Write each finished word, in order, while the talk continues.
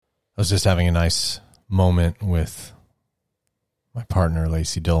was just having a nice moment with my partner,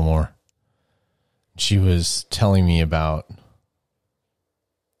 Lacey Dillmore. She was telling me about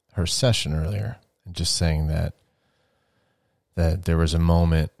her session earlier and just saying that there was a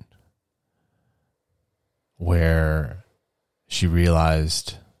moment where she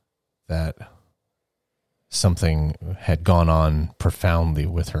realized that something had gone on profoundly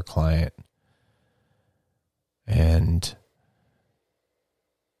with her client. And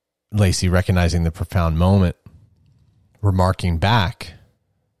Lacey, recognizing the profound moment, remarking back,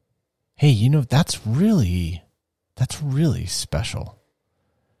 hey, that's really special.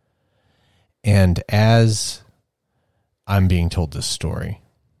 And as I'm being told this story,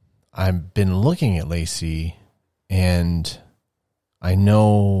 I've been looking at Lacey, and I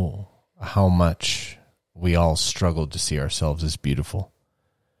know how much we all struggled to see ourselves as beautiful.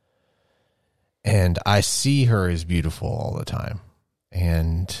 And I see her as beautiful all the time.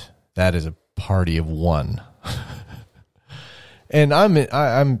 And that is a party of one. And I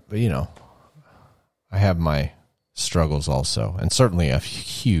have my struggles also, and certainly a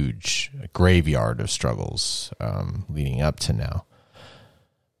huge graveyard of struggles leading up to now.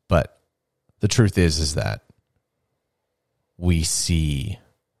 But the truth is that we see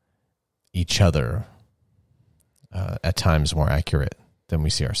each other at times more accurate than we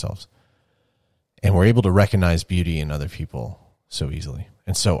see ourselves. And we're able to recognize beauty in other people so easily.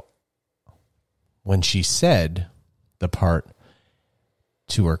 And so when she said the part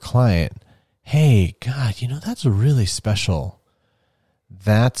to her client, hey, God, that's really special.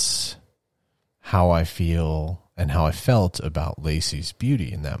 That's how I feel and how I felt about Lacey's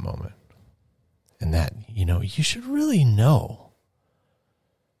beauty in that moment. And that, you should really know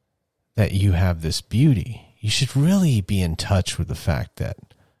that you have this beauty. You should really be in touch with the fact that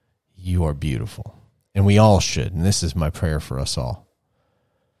you are beautiful. And we all should. And this is my prayer for us all,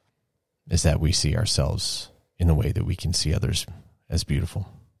 is that we see ourselves in the way that we can see others as beautiful.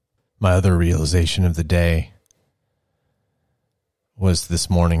 My other realization of the day was this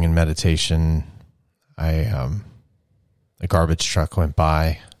morning in meditation. A garbage truck went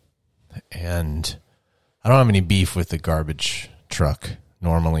by, and I don't have any beef with the garbage truck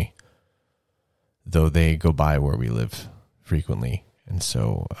normally, though they go by where we live frequently. And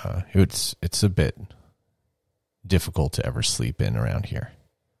so it's a bit difficult to ever sleep in around here.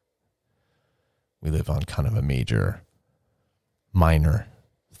 We live on kind of a minor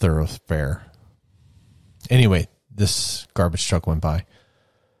thoroughfare. Anyway, this garbage truck went by,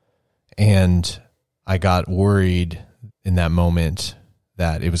 and I got worried in that moment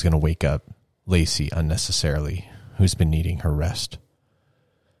that it was going to wake up Lacey unnecessarily, who's been needing her rest,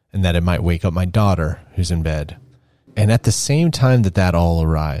 and that it might wake up my daughter who's in bed. And at the same time that all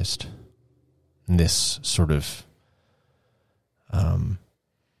arised, this sort of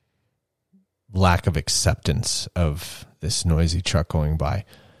lack of acceptance of this noisy truck going by,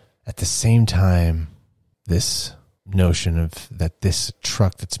 at the same time, this notion of that this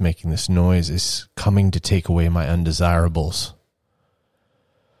truck that's making this noise is coming to take away my undesirables.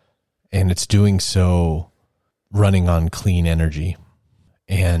 And it's doing so running on clean energy.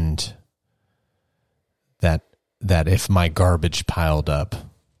 And that if my garbage piled up,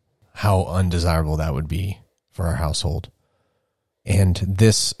 how undesirable that would be for our household. And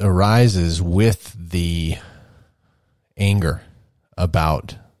this arises with the anger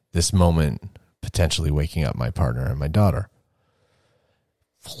about this moment potentially waking up my partner and my daughter.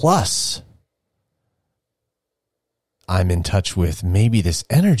 Plus, I'm in touch with maybe this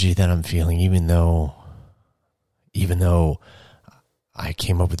energy that I'm feeling, even though I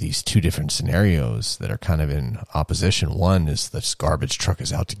came up with these two different scenarios that are kind of in opposition. One is this garbage truck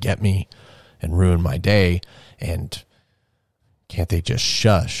is out to get me and ruin my day, and can't they just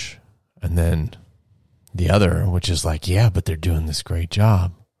shush? And then the other, which is like, yeah, but they're doing this great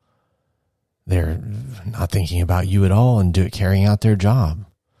job. They're not thinking about you at all and carrying out their job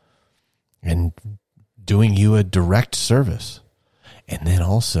and doing you a direct service. And then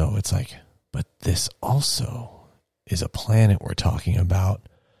also it's like, but this also is a planet we're talking about.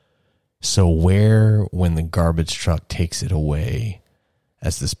 So when the garbage truck takes it away,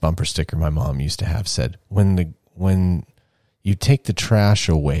 as this bumper sticker my mom used to have said, when you take the trash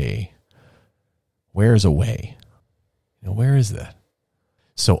away, where's away? Where is that?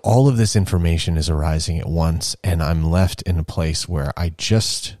 So all of this information is arising at once, and I'm left in a place where I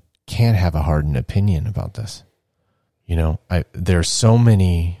just can't have a hardened opinion about this. There's so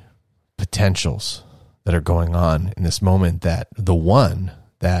many potentials that are going on in this moment, that the one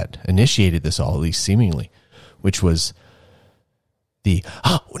that initiated this all, at least seemingly, which was the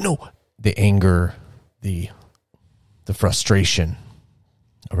anger, the frustration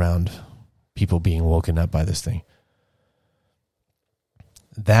around people being woken up by this thing.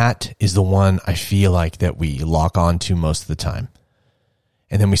 That is the one I feel like that we lock on to most of the time.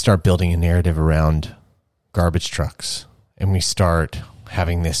 And then we start building a narrative around garbage trucks, and we start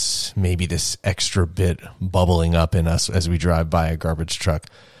having this, maybe this extra bit bubbling up in us as we drive by a garbage truck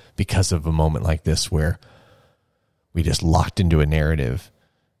because of a moment like this where we just locked into a narrative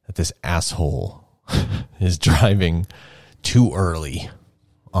that this asshole is driving too early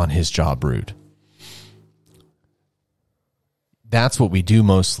on his job route. That's what we do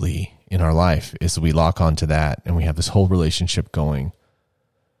mostly in our life, is we lock onto that, and we have this whole relationship going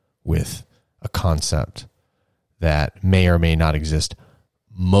with a concept that may or may not exist.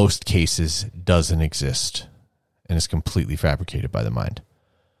 Most cases doesn't exist and is completely fabricated by the mind.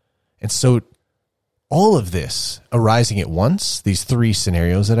 And so all of this arising at once, these three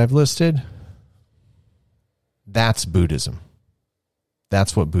scenarios that I've listed, that's Buddhism.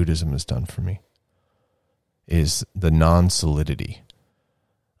 That's what Buddhism has done for me, is the non-solidity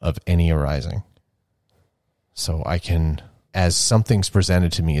of any arising. So I can, as something's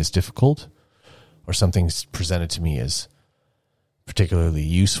presented to me as difficult, or something's presented to me as particularly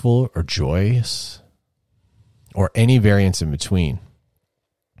useful or joyous, or any variance in between,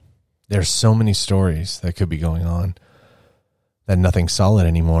 there's so many stories that could be going on that nothing's solid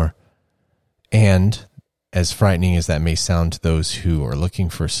anymore. And as frightening as that may sound to those who are looking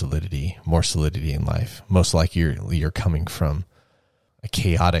for solidity, more solidity in life, most likely you're coming from a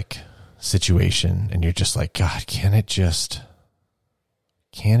chaotic situation and you're just like, God, can it just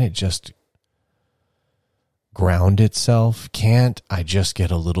ground itself? Can't I just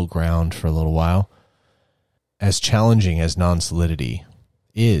get a little ground for a little while? As challenging as non-solidity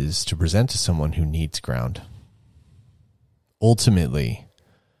is to present to someone who needs ground, ultimately,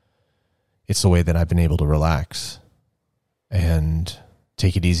 it's the way that I've been able to relax and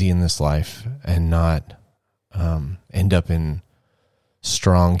take it easy in this life and not end up in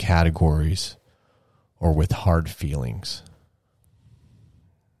strong categories or with hard feelings.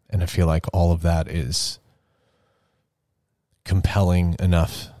 And I feel like all of that is compelling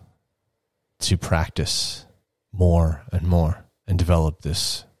enough to practice more and more and develop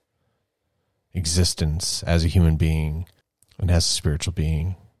this existence as a human being and as a spiritual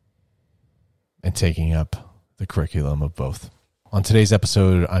being, and taking up the curriculum of both. On today's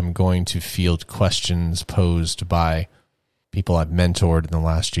episode, I'm going to field questions posed by people I've mentored in the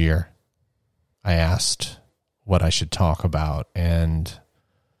last year. I asked what I should talk about, and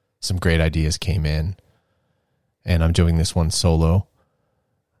some great ideas came in. And I'm doing this one solo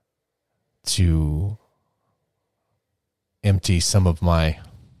to empty some of my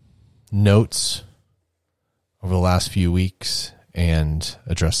notes over the last few weeks and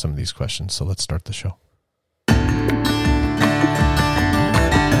address some of these questions. So let's start the show.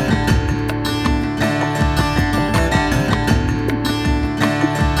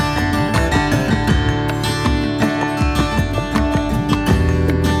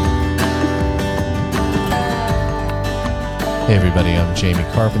 Hey everybody, I'm Jamie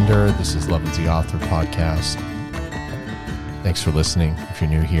Carpenter. This is Love is the Author podcast. Thanks for listening. If you're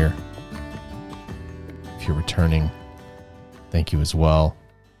new here, if you're returning, thank you as well.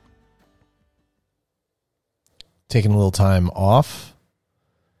 Taking a little time off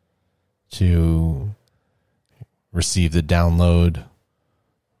to receive the download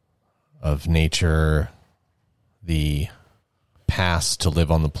of nature, the pass to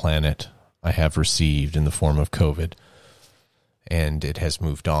live on the planet I have received in the form of COVID. And it has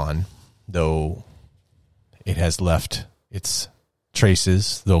moved on, though it has left its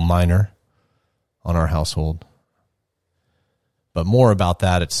traces, though minor, on our household. But more about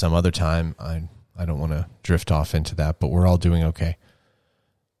that at some other time. I don't want to drift off into that, but we're all doing okay.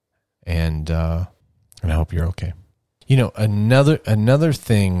 And I hope you're okay. You know, another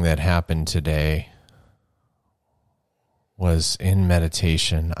thing that happened today was in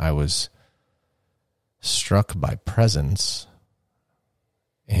meditation, I was struck by presence.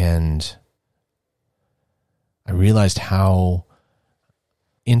 And I realized how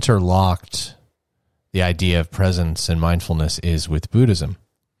interlocked the idea of presence and mindfulness is with Buddhism.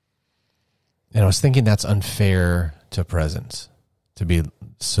 And I was thinking that's unfair to presence, to be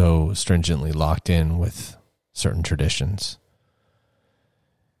so stringently locked in with certain traditions.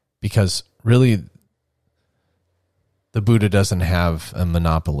 Because really, the Buddha doesn't have a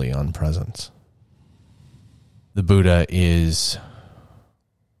monopoly on presence. The Buddha is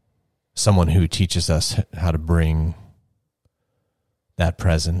someone who teaches us how to bring that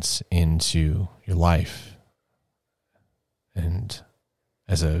presence into your life and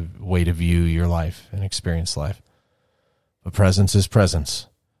as a way to view your life and experience life. But presence is presence.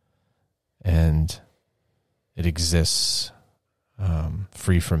 and it exists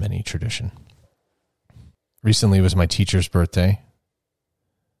free from any tradition. Recently was my teacher's birthday,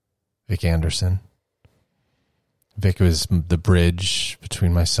 Vic Anderson. Vic was the bridge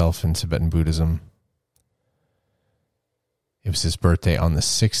between myself and Tibetan Buddhism. It was his birthday on the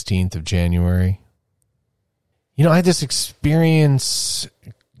 16th of January. You know, I had this experience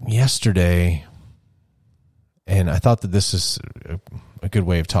yesterday, and I thought that this is a good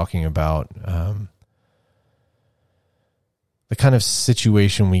way of talking about the kind of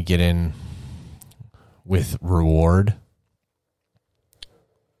situation we get in with reward,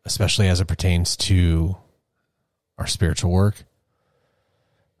 especially as it pertains to our spiritual work.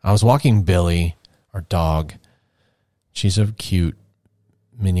 I was walking Billy, our dog. She's a cute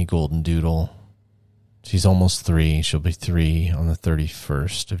mini golden doodle. She's almost 3. She'll be 3 on the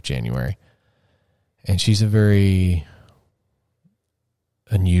 31st of January. And she's a very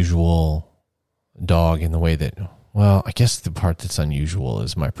unusual dog in the way that, well, I guess the part that's unusual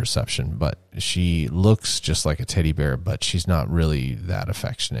is my perception, but she looks just like a teddy bear, but she's not really that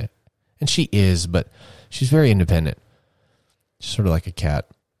affectionate. And she is, but she's very independent. She's sort of like a cat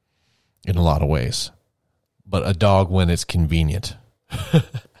in a lot of ways, but a dog when it's convenient.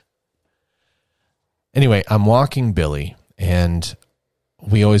 Anyway, I'm walking Billy, and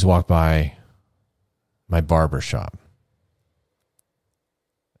we always walk by my barber shop.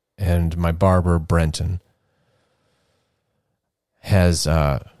 And my barber, Brenton, has,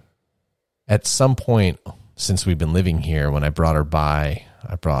 at some point since we've been living here, when I brought her by,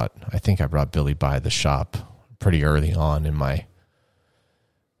 I think I brought Billy by the shop pretty early on in my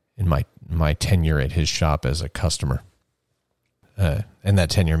tenure at his shop as a customer. And that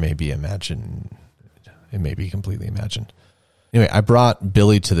tenure may be imagined. It may be completely imagined. Anyway, I brought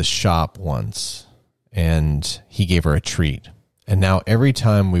Billy to the shop once, and he gave her a treat. And now every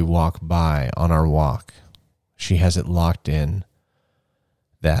time we walk by on our walk, she has it locked in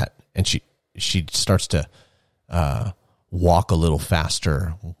that, and she starts to walk a little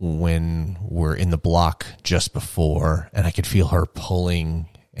faster when we're in the block just before, and I could feel her pulling,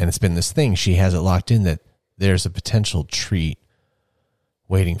 and it's been this thing. She has it locked in that there's a potential treat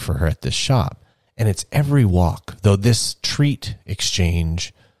waiting for her at this shop. And it's every walk, though this treat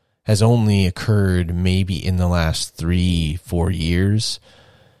exchange has only occurred maybe in the last 3-4 years,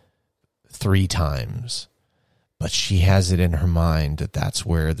 3 times. But she has it in her mind that that's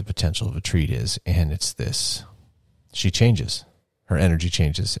where the potential of a treat is. And it's this. She changes. Her energy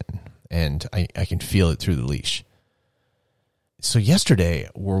changes. And I can feel it through the leash. So yesterday,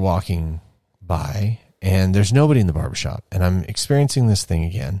 we're walking by, and there's nobody in the barbershop. And I'm experiencing this thing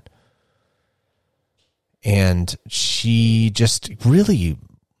again. And she just really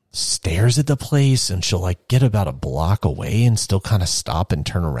stares at the place, and she'll like get about a block away and still kind of stop and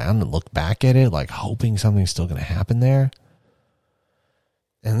turn around and look back at it, like hoping something's still going to happen there.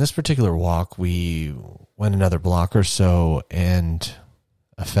 And this particular walk, we went another block or so, and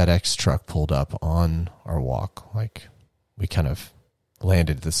a FedEx truck pulled up on our walk. Like, we kind of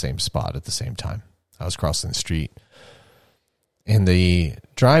landed at the same spot at the same time. I was crossing the street, and the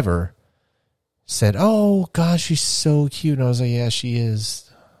driver said, "Oh, gosh, she's so cute." And I was like, "Yeah, she is."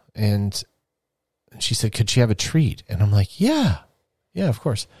 And she said, "Could she have a treat?" And I'm like, yeah, of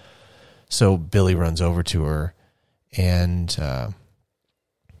course. So Billy runs over to her, and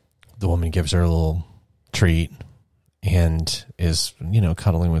the woman gives her a little treat and is,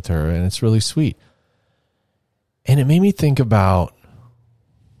 cuddling with her, and it's really sweet. And it made me think about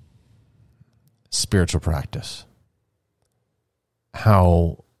spiritual practice.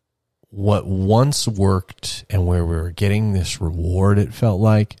 How what once worked and where we were getting this reward, it felt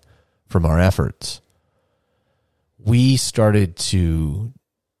like, from our efforts, we started to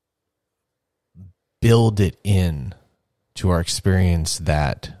build it in to our experience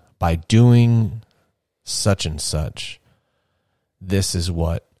that by doing such and such, this is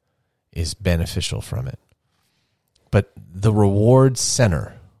what is beneficial from it. But the reward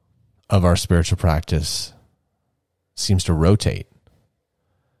center of our spiritual practice seems to rotate.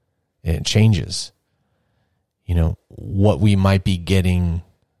 And it changes. What we might be getting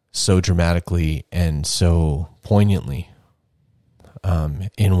so dramatically and so poignantly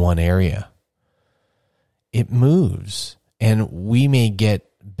in one area, it moves. And we may get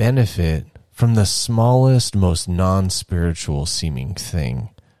benefit from the smallest, most non-spiritual seeming thing.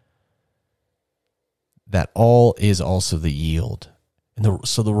 That all is also the yield. And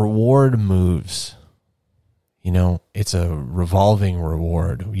so the reward moves. It's a revolving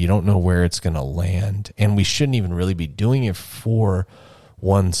reward. You don't know where it's going to land. And we shouldn't even really be doing it for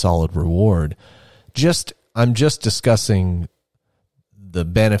one solid reward. I'm just discussing the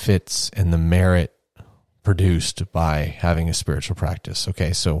benefits and the merit produced by having a spiritual practice.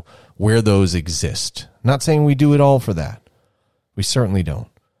 Okay, so where those exist. Not saying we do it all for that. We certainly don't.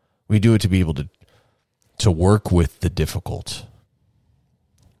 We do it to be able to work with the difficult,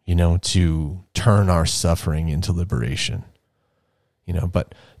 to turn our suffering into liberation.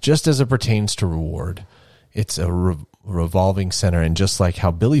 But just as it pertains to reward, it's a revolving center. And just like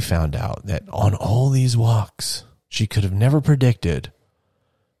how Billy found out that on all these walks, she could have never predicted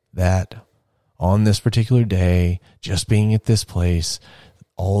that on this particular day, just being at this place,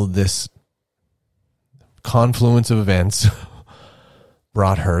 all of this confluence of events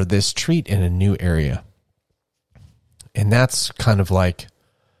brought her this treat in a new area. And that's kind of like,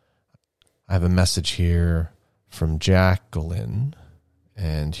 I have a message here from Jacqueline,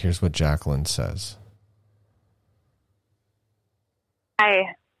 and here's what Jacqueline says.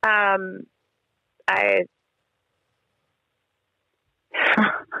 Hi. I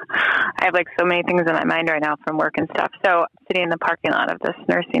have like so many things in my mind right now from work and stuff. So I'm sitting in the parking lot of this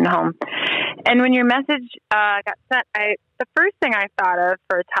nursing home. And when your message got sent, the first thing I thought of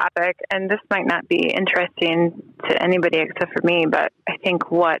for a topic, and this might not be interesting to anybody except for me, but I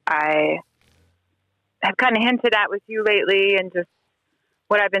think what I have kind of hinted at with you lately and just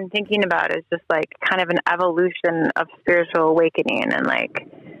what I've been thinking about is just like kind of an evolution of spiritual awakening. And like,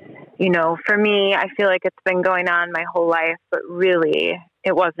 for me, I feel like it's been going on my whole life, but really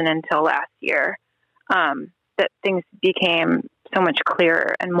it wasn't until last year that things became so much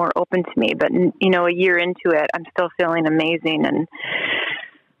clearer and more open to me. But, a year into it, I'm still feeling amazing and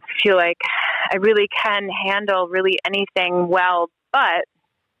feel like I really can handle really anything well, but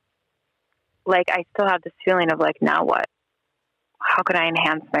like I still have this feeling of like, now what? How can I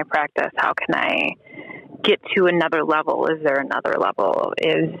enhance my practice? How can I get to another level? Is there another level?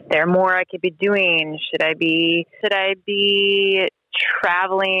 Is there more I could be doing? Should I be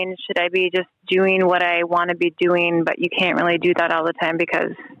traveling? Should I be just doing what I want to be doing? But you can't really do that all the time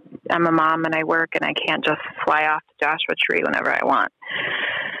because I'm a mom and I work and I can't just fly off to Joshua Tree whenever I want.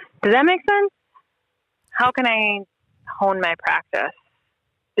 Does that make sense? How can I hone my practice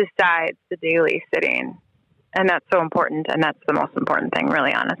besides the daily sitting? And that's so important. And that's the most important thing,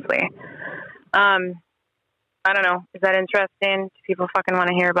 really, honestly. I don't know. Is that interesting? Do people fucking want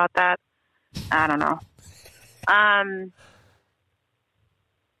to hear about that? I don't know. I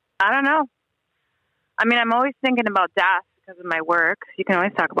don't know. I mean, I'm always thinking about death because of my work. You can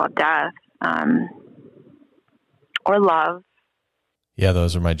always talk about death or love. Yeah,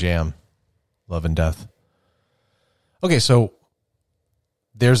 those are my jam. Love and death. Okay, so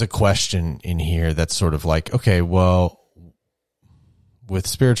there's a question in here that's sort of like, okay, well, with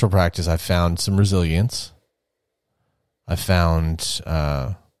spiritual practice, I found some resilience. I found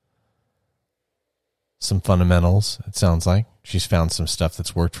some fundamentals, it sounds like. She's found some stuff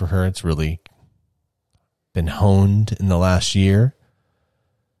that's worked for her. It's really been honed in the last year.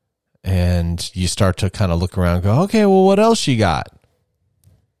 And you start to kind of look around and go, okay, well, what else you got?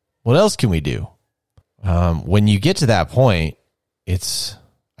 What else can we do? When you get to that point, it's,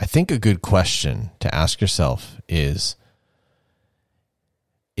 I think, a good question to ask yourself is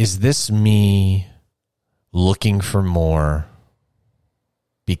this me looking for more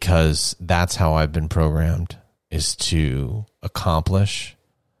because that's how I've been programmed, is to accomplish?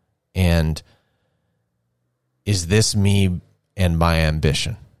 And is this me and my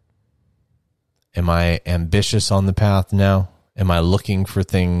ambition? Am I ambitious on the path now? Am I looking for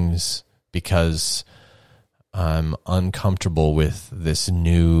things because I'm uncomfortable with this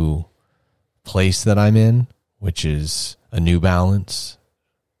new place that I'm in, which is a new balance?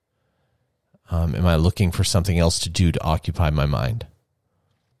 Am I looking for something else to do to occupy my mind?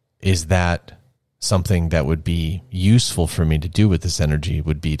 Is that something that would be useful for me to do with this energy,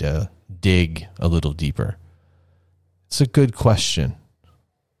 would be to dig a little deeper? It's a good question.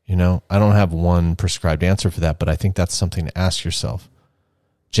 I don't have one prescribed answer for that, but I think that's something to ask yourself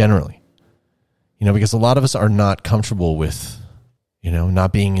generally. Because a lot of us are not comfortable with,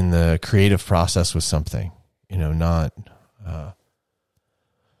 not being in the creative process with something, not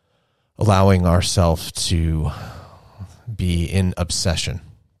allowing ourselves to be in obsession.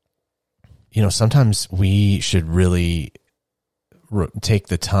 Sometimes we should really take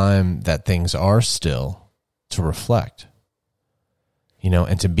the time that things are still to reflect,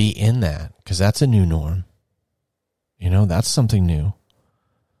 and to be in that, because that's a new norm. That's something new.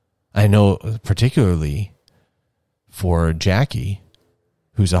 I know particularly for Jackie,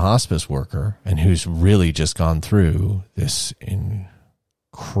 who's a hospice worker and who's really just gone through this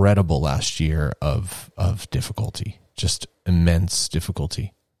incredible last year of difficulty, just immense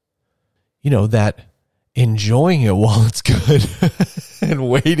difficulty. That enjoying it while it's good and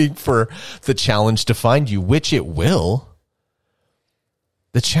waiting for the challenge to find you, which it will.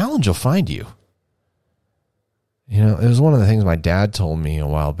 The challenge will find you. You know, it was one of the things my dad told me a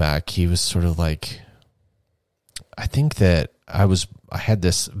while back. He was sort of like, I think that I had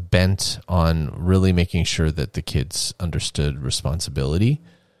this bent on really making sure that the kids understood responsibility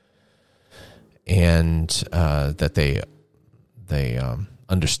and that they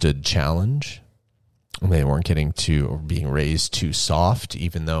understood challenge. And they weren't getting too or being raised too soft,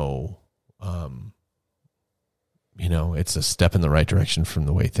 even though, you know, it's a step in the right direction from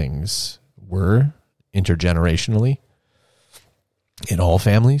the way things were intergenerationally in all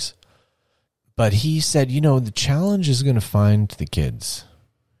families. But he said, you know, the challenge is going to find the kids.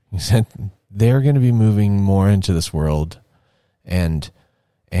 He said they're going to be moving more into this world, and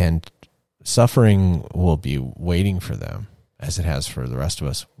suffering will be waiting for them as it has for the rest of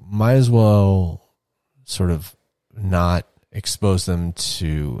us. Might as well sort of not expose them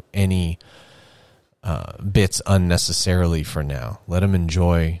to any bits unnecessarily for now. Let them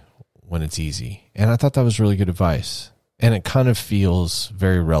enjoy when it's easy. And I thought that was really good advice. And it kind of feels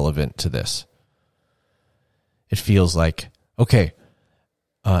very relevant to this. It feels like, okay,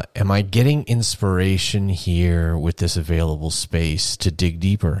 am I getting inspiration here with this available space to dig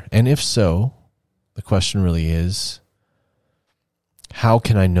deeper? And if so, the question really is, how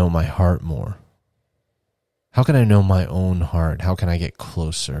can I know my heart more? How can I know my own heart? How can I get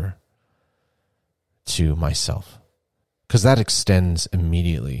closer to myself? Because that extends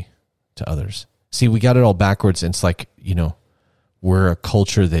immediately to others. See, we got it all backwards. It's like, you know, we're a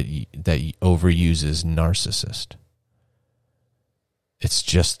culture that overuses narcissist. It's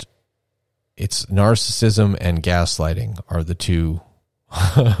narcissism and gaslighting are the two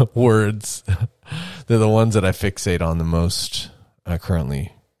words. They're the ones that I fixate on the most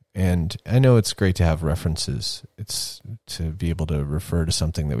currently. And I know it's great to have references. It's to be able to refer to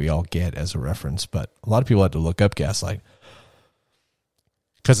something that we all get as a reference. But a lot of people have to look up gaslight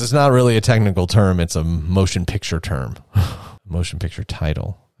because it's not really a technical term. It's a motion picture term, motion picture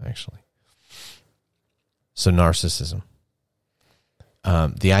title, actually. So narcissism,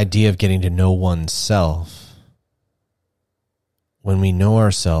 the idea of getting to know oneself. When we know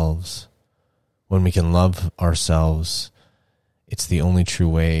ourselves, when we can love ourselves, it's the only true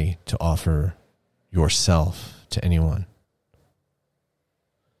way to offer yourself to anyone.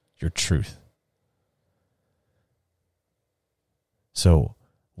 Your truth. So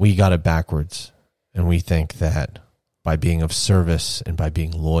we got it backwards, and we think that by being of service and by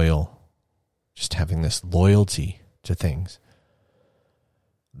being loyal, just having this loyalty to things,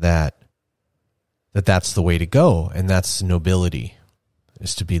 that's the way to go, and that's nobility,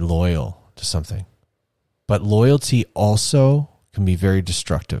 is to be loyal to something. But loyalty also can be very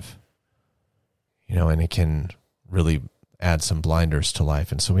destructive, you know, and it can really add some blinders to life.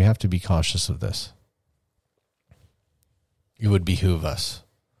 And so we have to be cautious of this. It would behoove us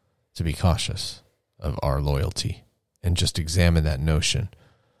to be cautious of our loyalty and just examine that notion.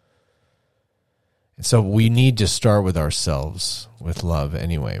 And so we need to start with ourselves with love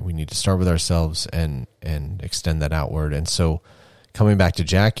anyway. We need to start with ourselves and extend that outward. And so coming back to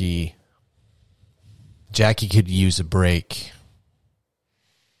Jackie could use a break.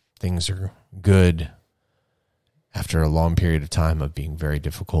 Things are good after a long period of time of being very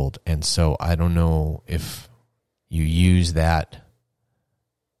difficult. And so I don't know if you use that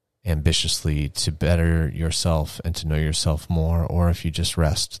ambitiously to better yourself and to know yourself more, or if you just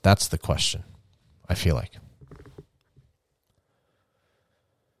rest. That's the question, I feel like.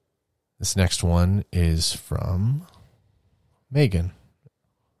 This next one is from Megan.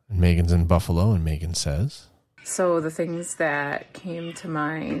 And Megan's in Buffalo, and Megan says, so the things that came to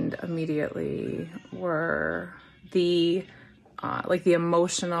mind immediately were the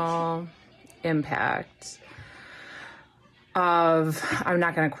emotional impact of, I'm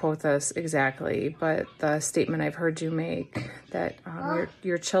not going to quote this exactly, but the statement I've heard you make that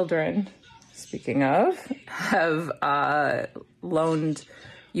your children, speaking of, have loaned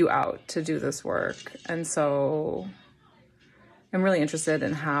you out to do this work. And so I'm really interested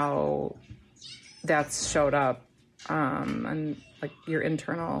in how that's showed up and like your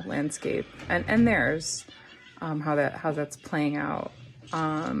internal landscape and theirs, how that's playing out.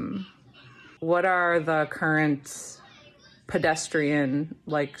 What are the current pedestrian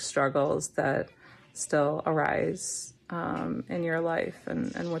like struggles that still arise in your life,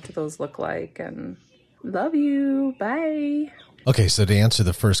 and what do those look like? And love you. Bye. Okay, so to answer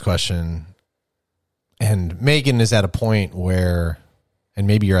the first question, and Megan is at a point where, and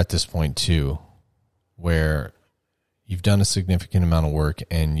maybe you're at this point too, where you've done a significant amount of work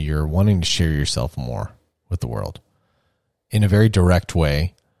and you're wanting to share yourself more with the world. in a very direct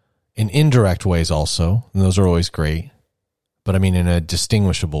way, in indirect ways also, and those are always great, but I mean in a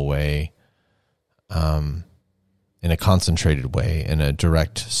distinguishable way, in a concentrated way, in a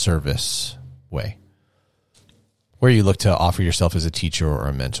direct service way, where you look to offer yourself as a teacher or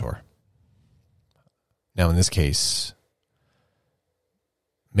a mentor. Now, in this case,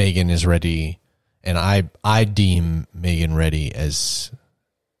 Megan is ready, and I deem Megan ready as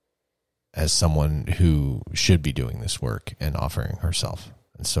someone who should be doing this work and offering herself.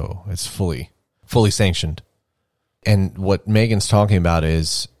 And so it's fully sanctioned. And what Megan's talking about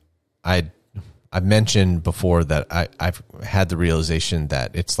is I've mentioned before that I've had the realization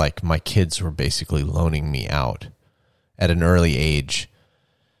that it's like my kids were basically loaning me out at an early age.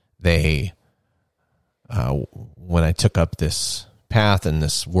 They, when I took up this path and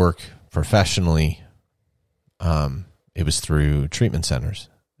this work professionally, it was through treatment centers.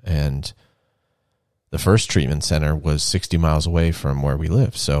 And the first treatment center was 60 miles away from where we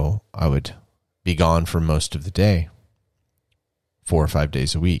live. So I would be gone for most of the day, 4 or 5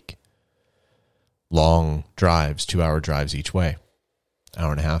 days a week. Long drives, 2-hour drives each way,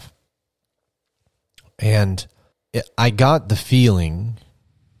 hour and a half. And I got the feeling,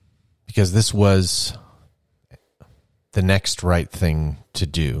 because this was the next right thing to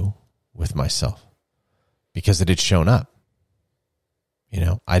do with myself, because it had shown up.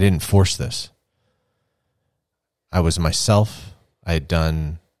 I didn't force this. I was myself. I had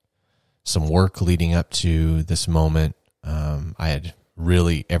done some work leading up to this moment. I had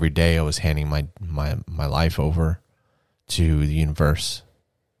really, every day I was handing my life over to the universe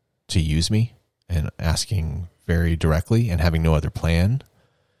to use me, and asking very directly and having no other plan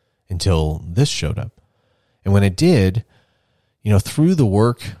until this showed up. And when it did, through the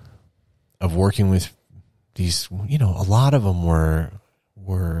work of working with these, a lot of them were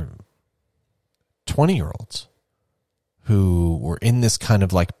 20-year-olds who were in this kind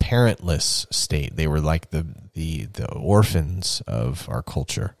of like parentless state. They were like the orphans of our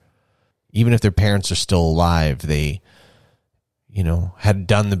culture. Even if their parents are still alive, they, had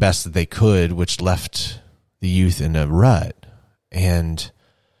done the best that they could, which left the youth in a rut. And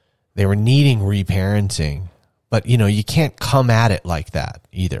they were needing reparenting. But, you can't come at it like that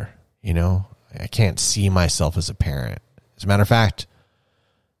either. I can't see myself as a parent. As a matter of fact,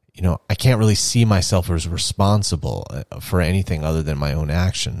 I can't really see myself as responsible for anything other than my own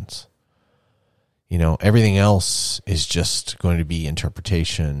actions. Everything else is just going to be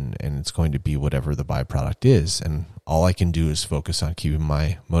interpretation, and it's going to be whatever the byproduct is. And all I can do is focus on keeping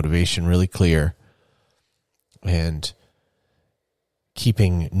my motivation really clear and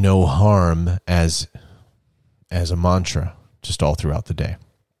keeping no harm as a mantra just all throughout the day.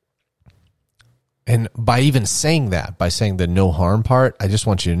 And by even saying that, by saying the no harm part, I just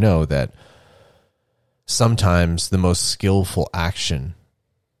want you to know that sometimes the most skillful action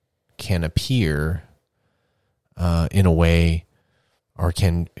can appear in a way, or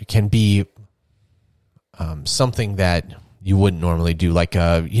can be something that you wouldn't normally do, like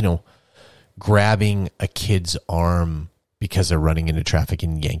grabbing a kid's arm because they're running into traffic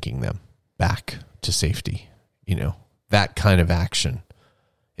and yanking them back to safety. That kind of action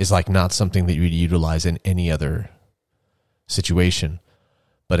is like not something that you would utilize in any other situation.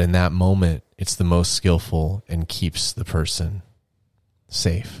 But in that moment, it's the most skillful and keeps the person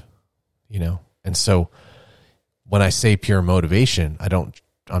safe, And so when I say pure motivation,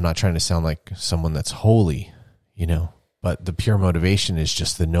 I'm not trying to sound like someone that's holy, but the pure motivation is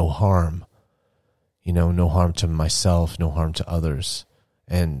just the no harm, no harm to myself, no harm to others.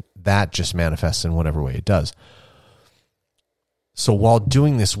 And that just manifests in whatever way it does. So while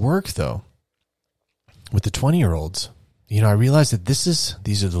doing this work, though, with the 20-year-olds, I realized that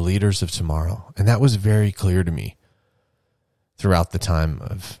these are the leaders of tomorrow. And that was very clear to me throughout the time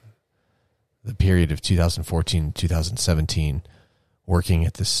of the period of 2014, 2017, working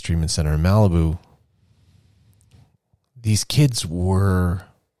at this treatment center in Malibu. These kids were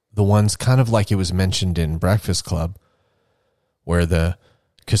the ones, kind of like it was mentioned in Breakfast Club, where the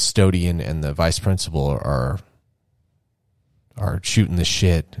custodian and the vice principal are shooting the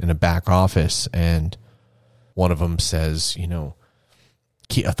shit in a back office, and one of them says,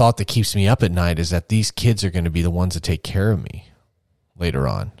 a thought that keeps me up at night is that these kids are going to be the ones that take care of me later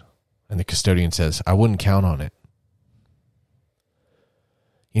on. And the custodian says, I wouldn't count on it.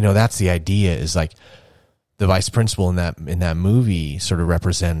 That's the idea, is like the vice principal in that movie sort of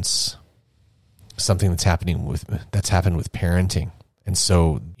represents something that's happened with parenting. And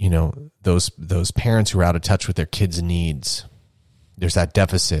so, those parents who are out of touch with their kids' needs, there's that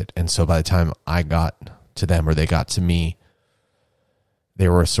deficit. And so by the time I got to them, or they got to me, they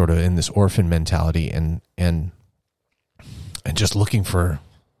were sort of in this orphan mentality. And and just looking for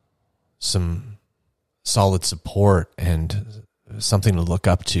some solid support and something to look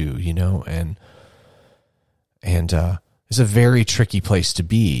up to, you know, and it's a very tricky place to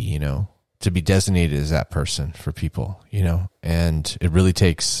be, you know, to be designated as that person for people, you know, and it really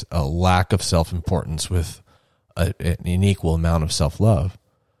takes a lack of self-importance with an equal amount of self-love,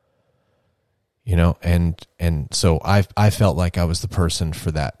 you know, and so I felt like I was the person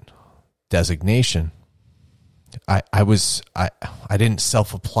for that designation. I didn't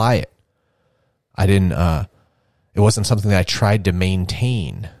self-apply it. It wasn't something that I tried to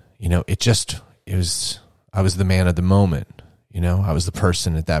maintain, you know, I was the man of the moment, you know, I was the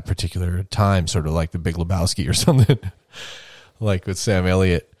person at that particular time, sort of like the Big Lebowski or something, like what Sam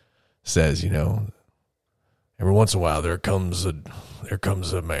Elliott says, you know, every once in a while there comes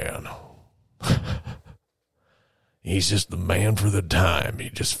a man. He's just the man for the time. He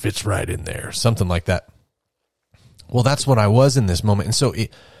just fits right in there. Something like that. Well, that's what I was in this moment. And so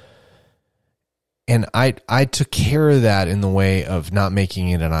I took care of that in the way of not making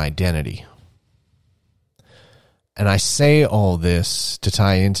it an identity. And I say all this to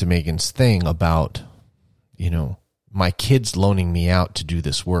tie into Megan's thing about, you know, my kids loaning me out to do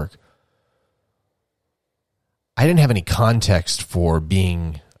this work. I didn't have any context for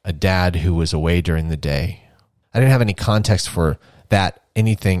being a dad who was away during the day. I didn't have any context for that,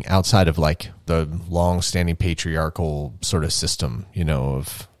 anything outside of like the long-standing patriarchal sort of system, you know,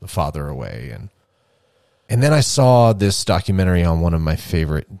 of the father away. And then I saw this documentary on one of my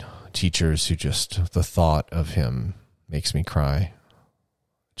favorite teachers who just, the thought of him makes me cry.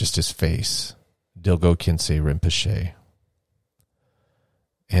 Just his face. Dilgo Khyentse Rinpoche.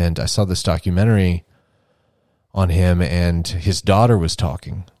 And I saw this documentary on him, and his daughter was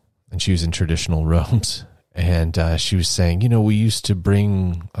talking, and she was in traditional robes. And she was saying, you know, we used to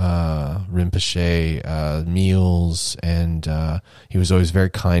bring Rinpoche meals, and he was always very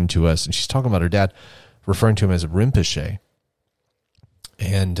kind to us. And she's talking about her dad, referring to him as a Rinpoche.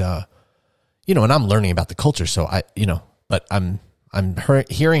 And, you know, and I'm learning about the culture, so but I'm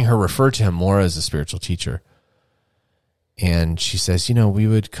hearing her refer to him more as a spiritual teacher. And she says, you know, we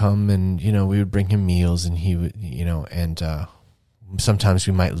would come and, you know, we would bring him meals, and he would, you know, and sometimes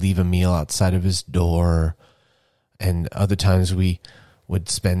we might leave a meal outside of his door, and other times we would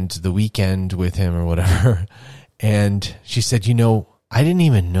spend the weekend with him or whatever. And she said, you know, I didn't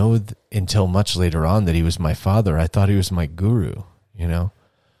even know until much later on that he was my father. I thought he was my guru, you know.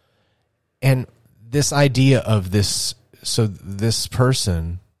 And this idea of this, so this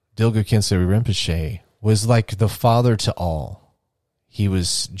person, Dilgo Khyentse Rinpoche, was like the father to all. He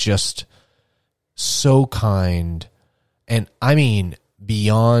was just so kind, and I mean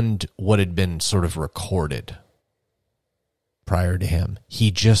beyond what had been sort of recorded prior to him. He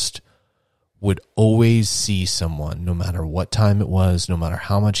just would always see someone, no matter what time it was, no matter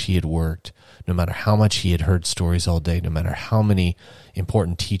how much he had worked, no matter how much he had heard stories all day, no matter how many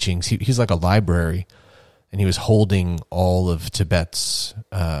important teachings. He's like a library, and he was holding all of Tibet's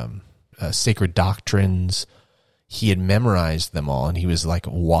sacred doctrines. He had memorized them all, and he was like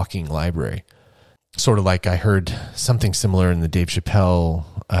a walking library. Sort of like I heard something similar in the Dave Chappelle,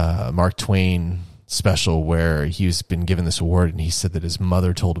 Mark Twain special, where he's been given this award, and he said that his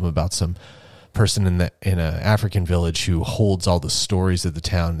mother told him about some person in an African village who holds all the stories of the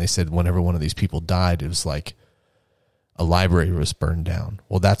town. And they said whenever one of these people died, it was like a library was burned down.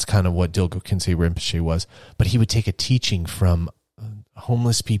 Well, that's kind of what Dilgo Khyentse Rinpoche was. But he would take a teaching from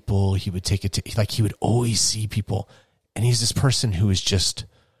homeless people. He would take it like he would always see people, and he's this person who is just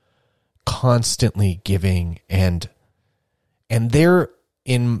constantly giving. And there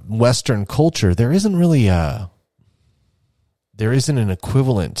in Western culture, there isn't an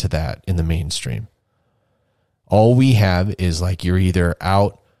equivalent to that in the mainstream. All we have is like, you're either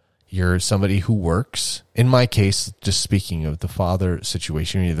out, you're somebody who works. In my case, just speaking of the father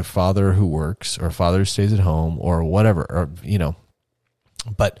situation, you're either father who works or father who stays at home or whatever, or, you know,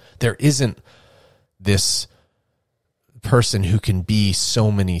 but there isn't this person who can be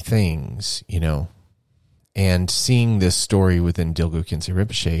so many things, you know. And seeing this story within Dilgo Khyentse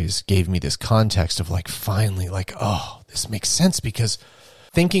Rinpoche's gave me this context of like, finally, like, oh, this makes sense, because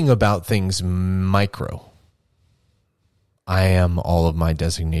thinking about things micro, I am all of my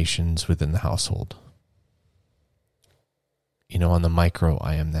designations within the household. You know, on the micro,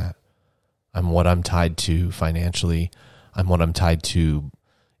 I am that. I'm what I'm tied to financially. I'm what I'm tied to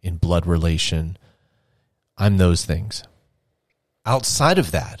in blood relation. I'm those things. Outside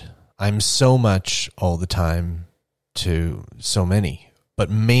of that, I'm so much all the time to so many, but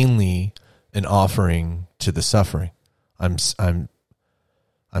mainly an offering to the suffering. I'm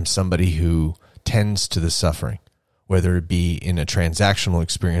somebody who tends to the suffering, whether it be in a transactional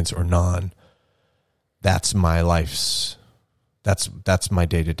experience or non. That's my life's, that's my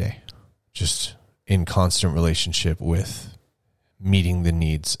day to day, just in constant relationship with meeting the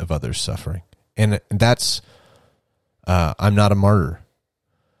needs of others suffering. And that's, I'm not a martyr.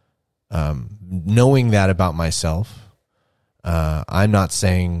 Knowing that about myself, I'm not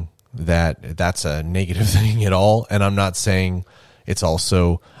saying that that's a negative thing at all. And I'm not saying it's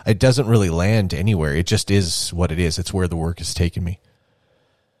also, it doesn't really land anywhere. It just is what it is. It's where the work has taken me.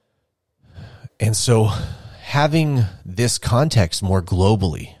 And so having this context more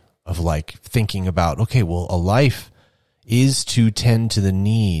globally of like thinking about, okay, well, a life is to tend to the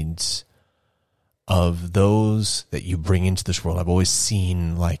needs of those that you bring into this world. I've always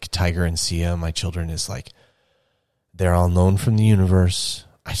seen like Tiger and Sia, my children, is like, they're on loan from the universe.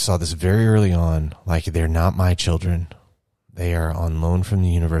 I saw this very early on, like they're not my children. They are on loan from the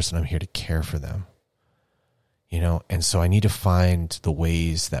universe and I'm here to care for them. And so I need to find the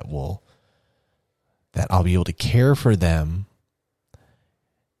ways that I'll be able to care for them.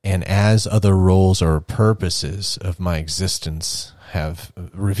 And as other roles or purposes of my existence have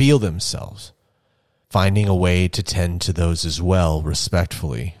revealed themselves, finding a way to tend to those as well,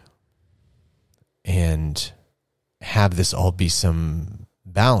 respectfully, and have this all be some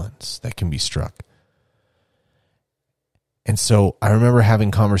balance that can be struck. And so I remember having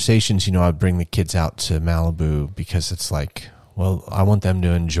conversations, I'd bring the kids out to Malibu because it's like, well, I want them to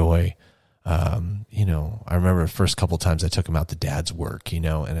enjoy, I remember the first couple of times I took them out to Dad's work, and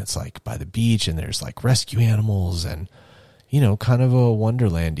it's like by the beach and there's like rescue animals and, kind of a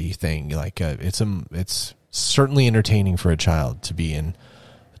Wonderlandy thing. Like it's certainly entertaining for a child to be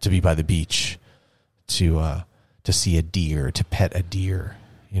by the beach, to see a deer, to pet a deer,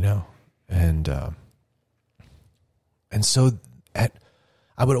 and so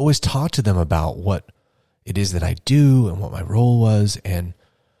I would always talk to them about what it is that I do and what my role was.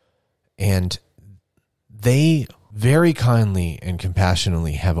 And they very kindly and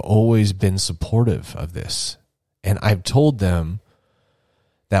compassionately have always been supportive of this. And I've told them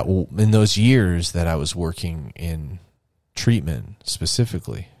that in those years that I was working in treatment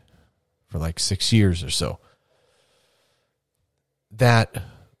specifically for like 6 years or so, that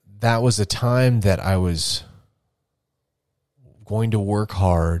was a time that I was going to work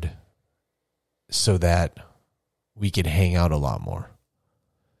hard so that we could hang out a lot more.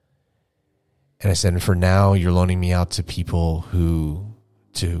 And I said, for now, you're loaning me out to people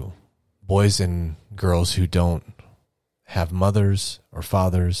to boys and girls who don't have mothers or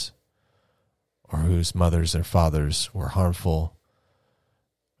fathers, or whose mothers or fathers were harmful,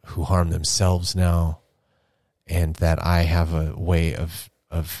 who harm themselves now, and that I have a way of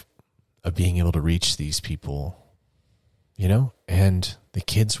being able to reach these people, and the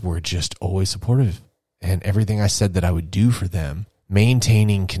kids were just always supportive. And everything I said that I would do for them,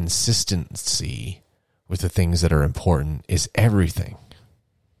 maintaining consistency with the things that are important, is everything.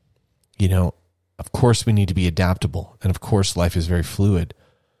 Of course we need to be adaptable. And of course life is very fluid.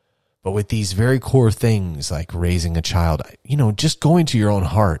 But with these very core things like raising a child, just going to your own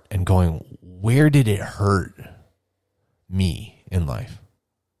heart and going, where did it hurt me in life?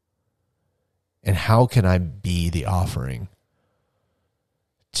 And how can I be the offering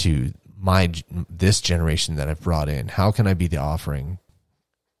to this generation that I've brought in? How can I be the offering?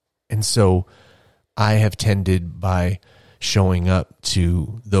 And so I have tended by showing up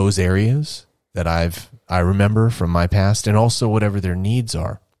to those areas that I remember from my past, and also whatever their needs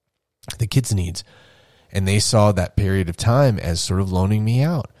are, the kids' needs. And they saw that period of time as sort of loaning me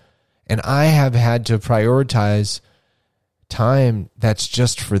out. And I have had to prioritize time that's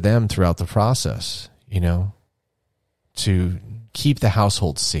just for them throughout the process, to keep the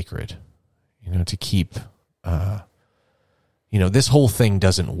household sacred, to keep, this whole thing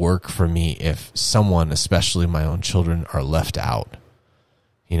doesn't work for me if someone, especially my own children, are left out.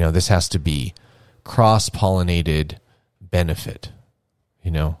 This has to be cross-pollinated benefit,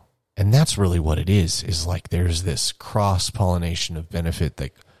 and that's really what it is like there's this cross-pollination of benefit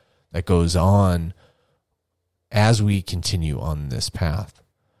that goes on as we continue on this path,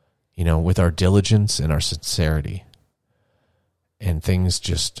 with our diligence and our sincerity. And things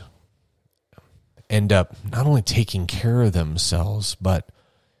just end up not only taking care of themselves, but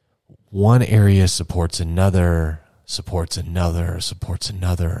one area supports another,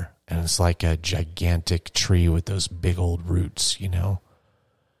 and it's like a gigantic tree with those big old roots,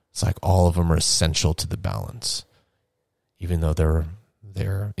 It's like all of them are essential to the balance, even though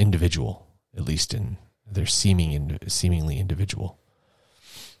they're individual, at least they're seemingly individual.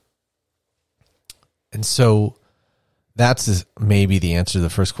 And so that's maybe the answer to the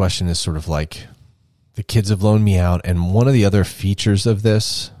first question, is sort of like, the kids have loaned me out. And one of the other features of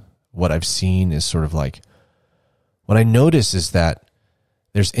this, what I've seen is sort of like, what I notice is that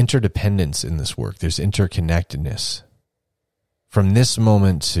there's interdependence in this work. There's interconnectedness from this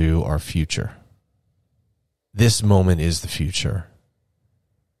moment to our future. This moment is the future.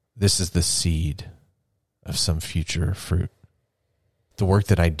 This is the seed of some future fruit. The work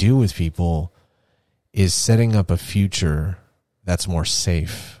that I do with people is setting up a future that's more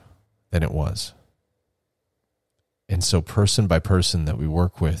safe than it was. And so person by person that we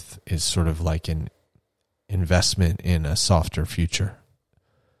work with is sort of like an investment in a softer future,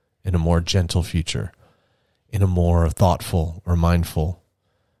 in a more gentle future, in a more thoughtful or mindful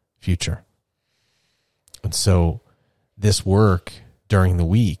future. And so this work during the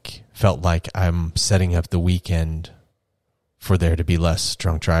week felt like I'm setting up the weekend for there to be less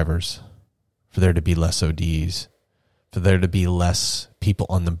drunk drivers, for there to be less ODs, for there to be less people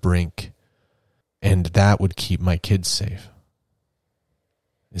on the brink. And that would keep my kids safe.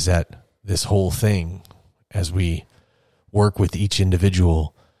 Is that this whole thing, as we work with each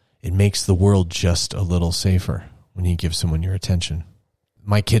individual, it makes the world just a little safer when you give someone your attention.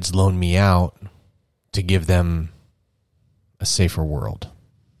 My kids loan me out to give them a safer world.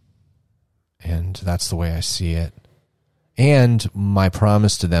 And that's the way I see it. And my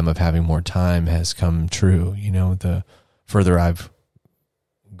promise to them of having more time has come true. You know, the further I've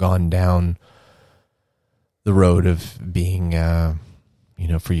gone down the road of being,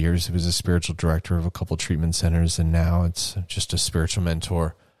 for years it was a spiritual director of a couple treatment centers, and now it's just a spiritual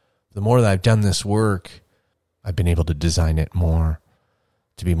mentor. The more that I've done this work, I've been able to design it more,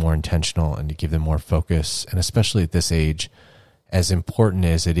 to be more intentional and to give them more focus. And especially at this age, as important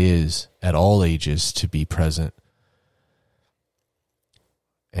as it is at all ages to be present,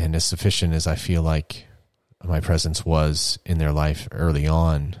 and as sufficient as I feel like my presence was in their life early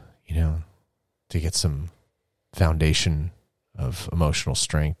on, to get some foundation of emotional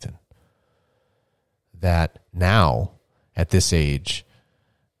strength. And that now, at this age,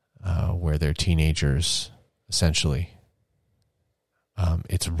 where they're teenagers, essentially,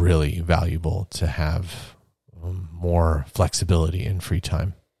 it's really valuable to have more flexibility and free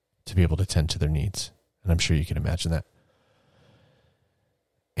time to be able to tend to their needs. And I'm sure you can imagine that.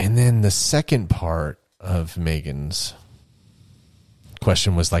 And then the second part of Megan's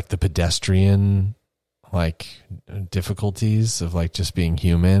question was like the pedestrian, difficulties of just being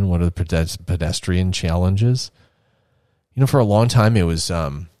human. What are the pedestrian challenges? For a long time it was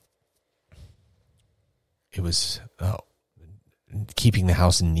keeping the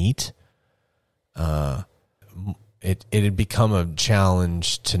house neat. It had become a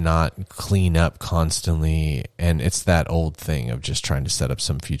challenge to not clean up constantly, and it's that old thing of just trying to set up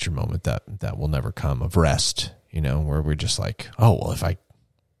some future moment that will never come, of rest, where we're just like, oh, well, if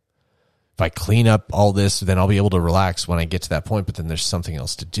I clean up all this, then I'll be able to relax when I get to that point, but then there's something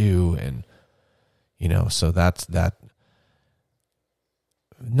else to do. And, so that's that.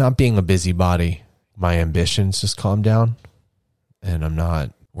 Not being a busybody, my ambitions just calm down, and I'm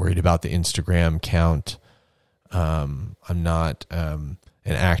not worried about the Instagram count. I'm not an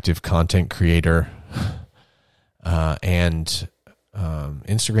active content creator, and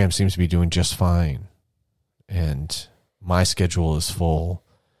Instagram seems to be doing just fine, and my schedule is full,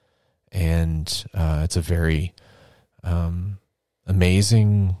 and it's a very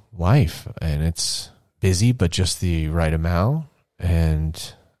amazing life, and it's busy, but just the right amount,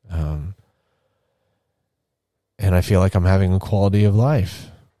 and I feel like I'm having a quality of life.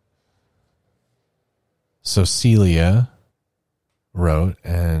 So Celia wrote,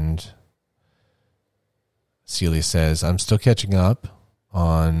 and Celia says, I'm still catching up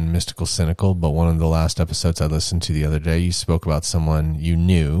on Mystical Cynical, but one of the last episodes I listened to the other day, you spoke about someone you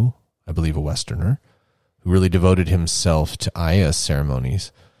knew, I believe a Westerner, who really devoted himself to Aya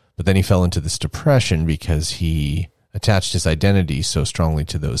ceremonies, but then he fell into this depression because he attached his identity so strongly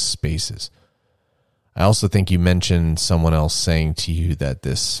to those spaces. I also think you mentioned someone else saying to you that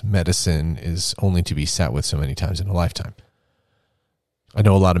this medicine is only to be sat with so many times in a lifetime. I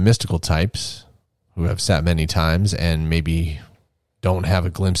know a lot of mystical types who have sat many times and maybe don't have a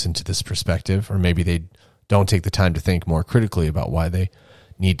glimpse into this perspective, or maybe they don't take the time to think more critically about why they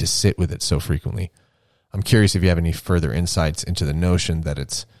need to sit with it so frequently. I'm curious if you have any further insights into the notion that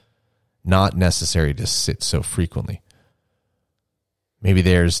it's not necessary to sit so frequently. Maybe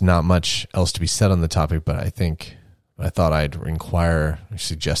there's not much else to be said on the topic, but I thought I'd inquire or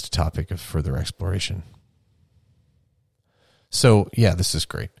suggest a topic of further exploration. So yeah, this is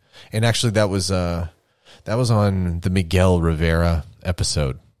great. And actually that was on the Miguel Rivera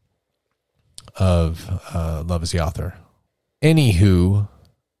episode of Love is the Author. Anywho,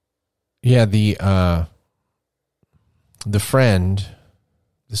 Yeah, the friend,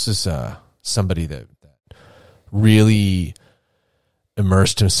 this is somebody that really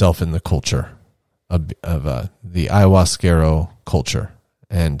immersed himself in the culture of the ayahuasquero culture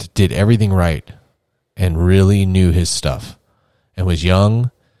and did everything right and really knew his stuff and was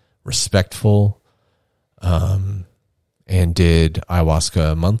young, respectful, and did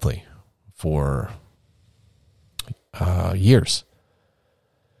ayahuasca monthly for years.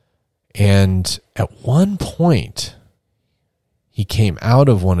 And at one point, he came out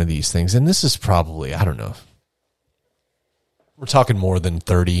of one of these things, and this is probably, I don't know, we're talking more than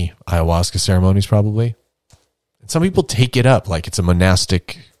 30 ayahuasca ceremonies probably. And some people take it up like it's a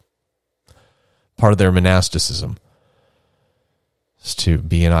monastic, part of their monasticism is to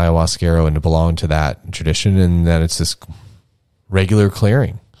be an ayahuasquero and to belong to that tradition, and that it's this regular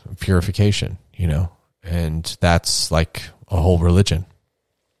clearing, purification, and that's like a whole religion.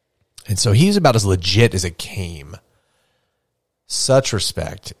 And so he's about as legit as it came. Such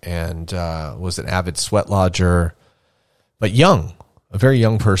respect, and was an avid sweat lodger, but young, a very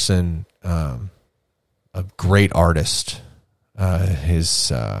young person, a great artist.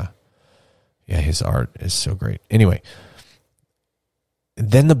 His art is so great. Anyway,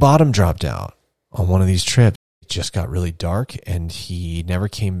 then the bottom dropped out on one of these trips. It just got really dark, and he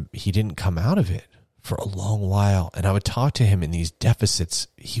didn't come out of it for a long while. And I would talk to him in these deficits.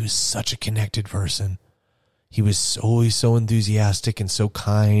 He was such a connected person. He was always so enthusiastic and so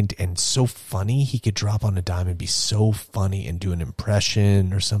kind and so funny. He could drop on a dime and be so funny and do an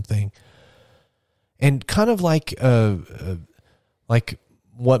impression or something. And kind of like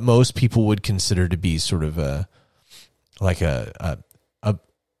what most people would consider to be sort of a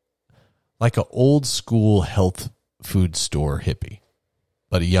old school health food store hippie,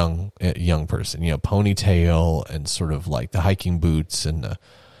 but a young person, ponytail and sort of like the hiking boots and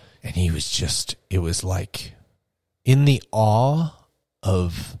he was just, it was like in the awe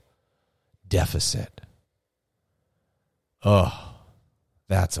of deficit. Oh,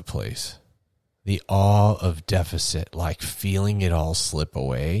 that's a place. The awe of deficit, like feeling it all slip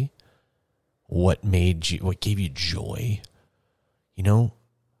away. What gave you joy?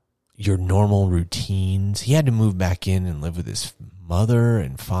 Your normal routines. He had to move back in and live with his mother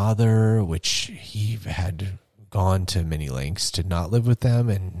and father, which he had gone to many lengths to not live with them,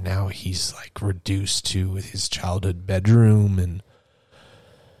 and now he's like reduced to his childhood bedroom, and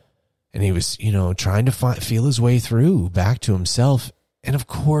he was trying to feel his way through back to himself. And of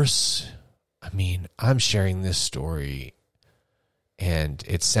course, I mean, I'm sharing this story and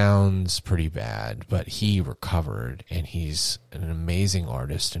it sounds pretty bad, but he recovered, and he's an amazing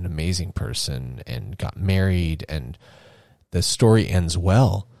artist, an amazing person, and got married, and the story ends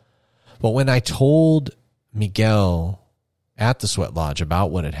well. But when I told Miguel at the Sweat Lodge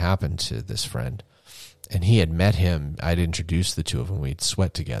about what had happened to this friend, and he had met him, I'd introduced the two of them, we'd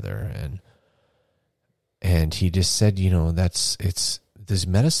sweat together, and he just said, these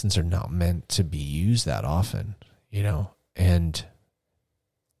medicines are not meant to be used that often,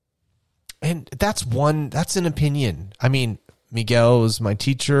 and that's an opinion. I mean, Miguel was my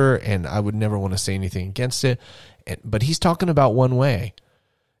teacher, and I would never want to say anything against it, but he's talking about one way,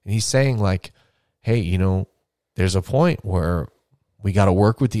 and he's saying like, hey, there's a point where we got to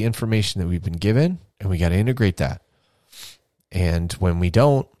work with the information that we've been given, and we got to integrate that. And when we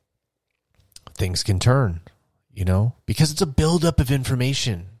don't, things can turn, because it's a buildup of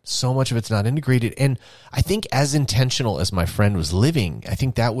information. So much of it's not integrated. And I think as intentional as my friend was living, I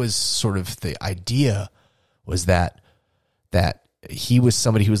think that was sort of the idea, was that he was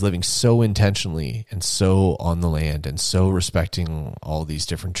somebody who was living so intentionally and so on the land and so respecting all these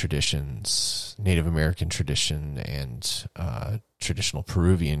different traditions, Native American tradition and traditional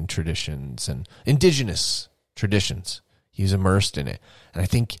Peruvian traditions and indigenous traditions. He was immersed in it. And I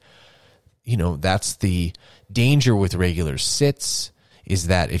think, that's the danger with regular sits, is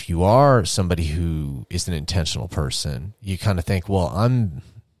that if you are somebody who is an intentional person, you kind of think, well, I'm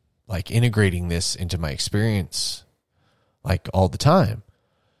like integrating this into my experience like all the time,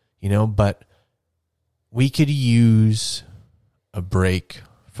 but we could use a break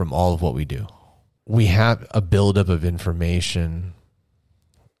from all of what we do. We have a buildup of information,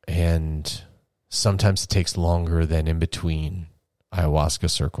 and sometimes it takes longer than in between ayahuasca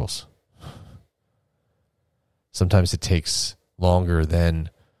circles. Sometimes it takes longer than,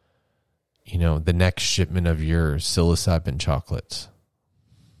 the next shipment of your psilocybin chocolates.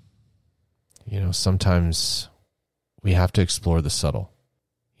 Sometimes we have to explore the subtle.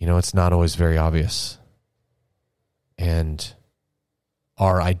 It's not always very obvious. And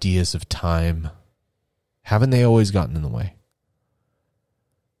our ideas of time, haven't they always gotten in the way?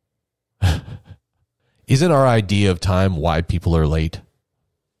 Isn't our idea of time why people are late?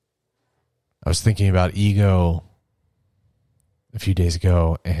 I was thinking about ego a few days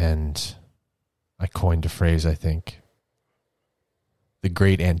ago, and I coined a phrase, I think. The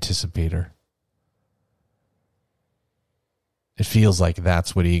great anticipator. It feels like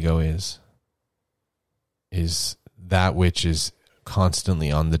that's what ego is that which is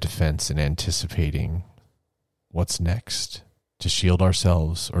constantly on the defense and anticipating what's next to shield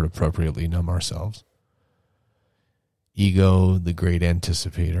ourselves or to appropriately numb ourselves. Ego, the great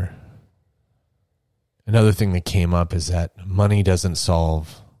anticipator. Another thing that came up is that money doesn't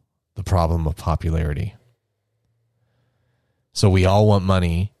solve the problem of popularity. So we all want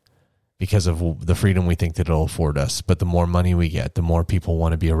money because of the freedom we think that it'll afford us. But the more money we get, the more people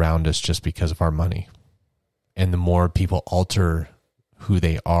want to be around us just because of our money. And the more people alter who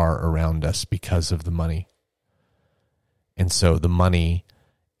they are around us because of the money. And so the money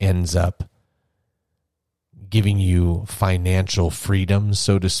ends up giving you financial freedom,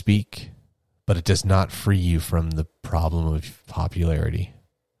 so to speak, but it does not free you from the problem of popularity.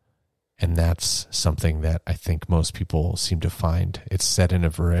 And that's something that I think most people seem to find. It's said in a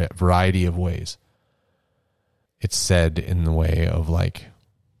variety of ways. It's said in the way of like,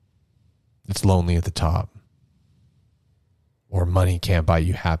 it's lonely at the top. Or money can't buy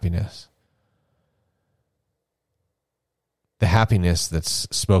you happiness. The happiness that's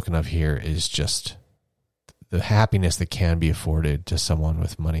spoken of here is just the happiness that can be afforded to someone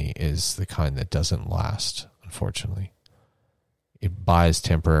with money is the kind that doesn't last, unfortunately. It buys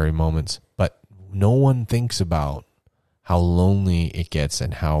temporary moments, but no one thinks about how lonely it gets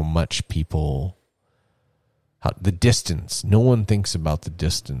and how much the distance. No one thinks about the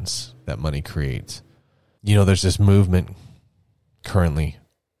distance that money creates. You know, there's this movement currently,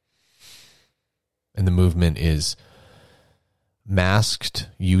 and the movement is masked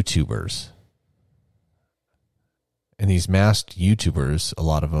YouTubers. And these masked YouTubers, a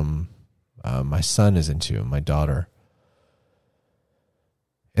lot of them, my son is into, my daughter.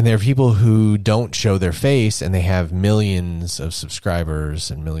 And there are people who don't show their face and they have millions of subscribers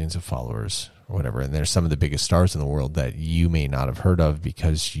and millions of followers or whatever. And they're some of the biggest stars in the world that you may not have heard of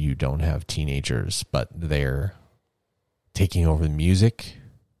because you don't have teenagers, but they're taking over the music.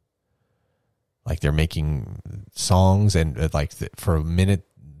 Like they're making songs and like for a minute,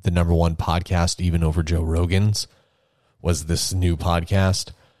 the number one podcast, even over Joe Rogan's, was this new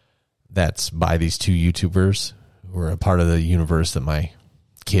podcast that's by these two YouTubers who are a part of the universe that my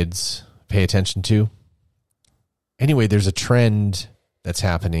kids pay attention to. Anyway, there's a trend that's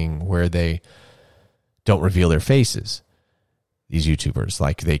happening where they don't reveal their faces. These YouTubers,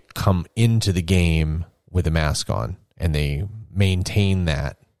 like they come into the game with a mask on and they maintain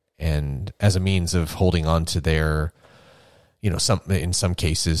that, and as a means of holding on to their, in some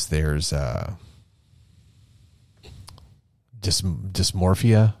cases there's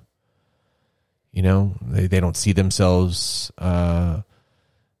dysmorphia. They don't see themselves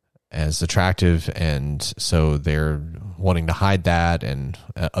as attractive, and so they're wanting to hide that, and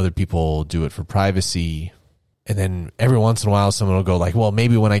other people do it for privacy. And then every once in a while someone will go like, well,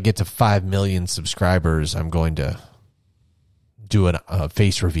 maybe when I get to 5 million subscribers I'm going to do a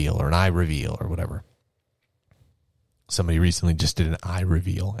face reveal or an eye reveal or whatever. Somebody recently just did an eye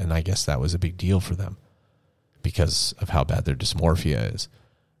reveal, and I guess that was a big deal for them because of how bad their dysmorphia is.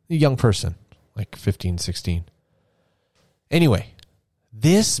 A young person, like 15, 16. Anyway,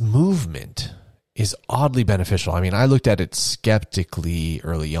 this movement is oddly beneficial. I mean, I looked at it skeptically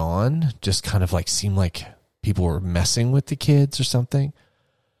early on, just kind of like seemed like people were messing with the kids or something.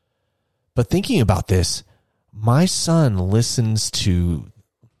 But thinking about this, my son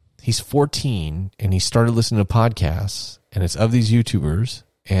he's 14 and he started listening to podcasts, and it's of these YouTubers,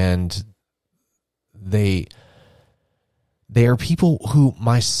 and they are people who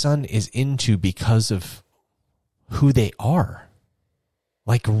my son is into because of who they are.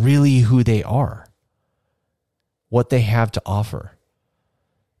 Like really who they are. What they have to offer.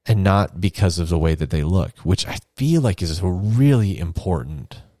 And not because of the way that they look, which I feel like is a really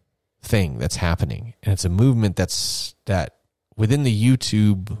important thing that's happening. And it's a movement that within the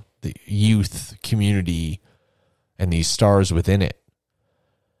YouTube, the youth community, and these stars within it,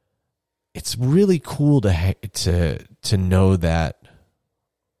 it's really cool to know that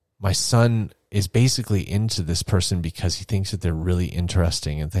my son is basically into this person because he thinks that they're really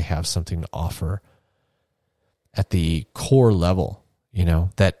interesting and they have something to offer at the core level,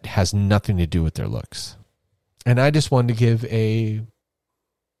 that has nothing to do with their looks. And I just wanted to give a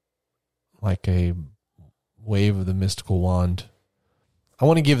wave of the mystical wand. I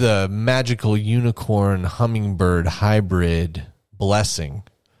want to give the magical unicorn hummingbird hybrid blessing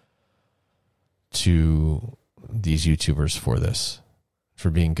to these YouTubers for this, for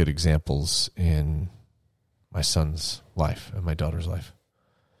being good examples in my son's life and my daughter's life.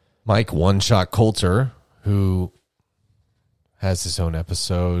 Mike One Shot Coulter, who has his own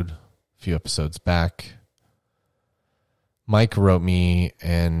episode a few episodes back. Mike wrote me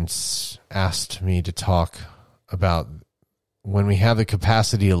and asked me to talk about when we have the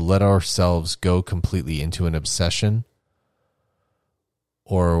capacity to let ourselves go completely into an obsession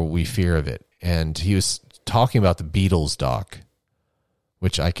or we fear of it. And he was talking about the Beatles doc,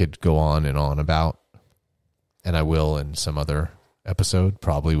 which I could go on and on about, and I will in some other episode,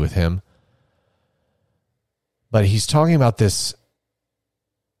 probably with him. But he's talking about this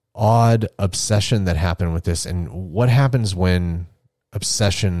odd obsession that happened with this, and what happens when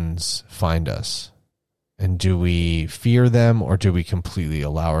obsessions find us. And do we fear them, or do we completely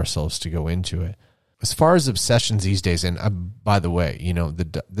allow ourselves to go into it? As far as obsessions these days, and by the way,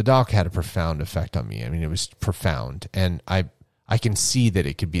 the doc had a profound effect on me. I mean, it was profound, and I can see that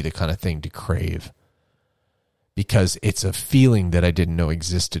it could be the kind of thing to crave, because it's a feeling that I didn't know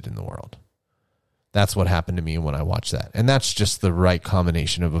existed in the world. That's what happened to me when I watched that. And that's just the right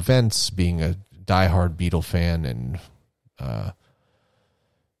combination of events, being a diehard Beatle fan and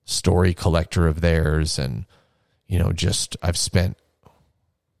story collector of theirs. And, I've spent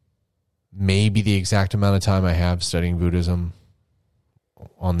maybe the exact amount of time I have studying Buddhism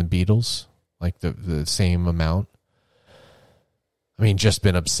on the Beatles, like the same amount. I mean, just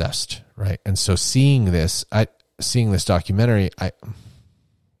been obsessed, right? And so seeing this documentary,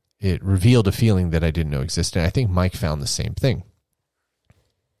 it revealed a feeling that I didn't know existed. And I think Mike found the same thing.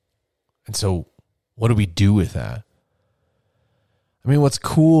 And so what do we do with that? I mean, what's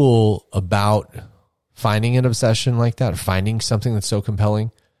cool about finding an obsession like that, or finding something that's so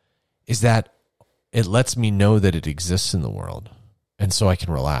compelling, is that it lets me know that it exists in the world. And so I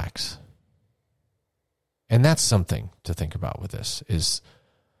can relax. And that's something to think about with this, is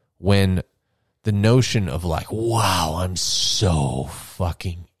when the notion of like, wow, I'm so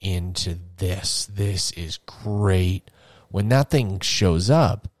fucking into this. This is great. When that thing shows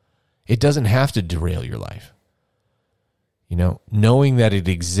up, it doesn't have to derail your life. Knowing that it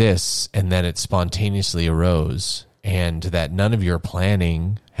exists and that it spontaneously arose and that none of your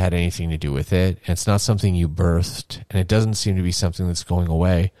planning had anything to do with it, and it's not something you birthed, and it doesn't seem to be something that's going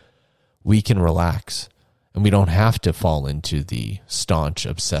away, we can relax. And we don't have to fall into the staunch,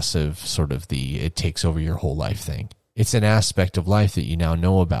 obsessive, sort of it takes over your whole life thing. It's an aspect of life that you now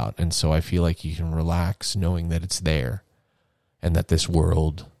know about. And so I feel like you can relax knowing that it's there and that this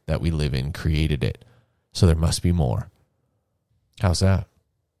world that we live in created it. So there must be more. How's that?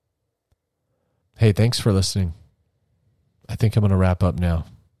 Hey, thanks for listening. I think I'm going to wrap up now.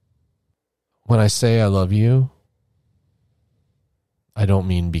 When I say I love you, I don't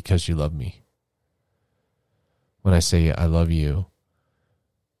mean because you love me. When I say I love you,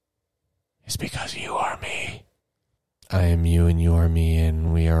 it's because you are me. I am you and you are me,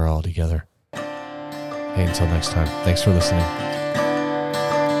 and we are all together. Hey, until next time, thanks for listening.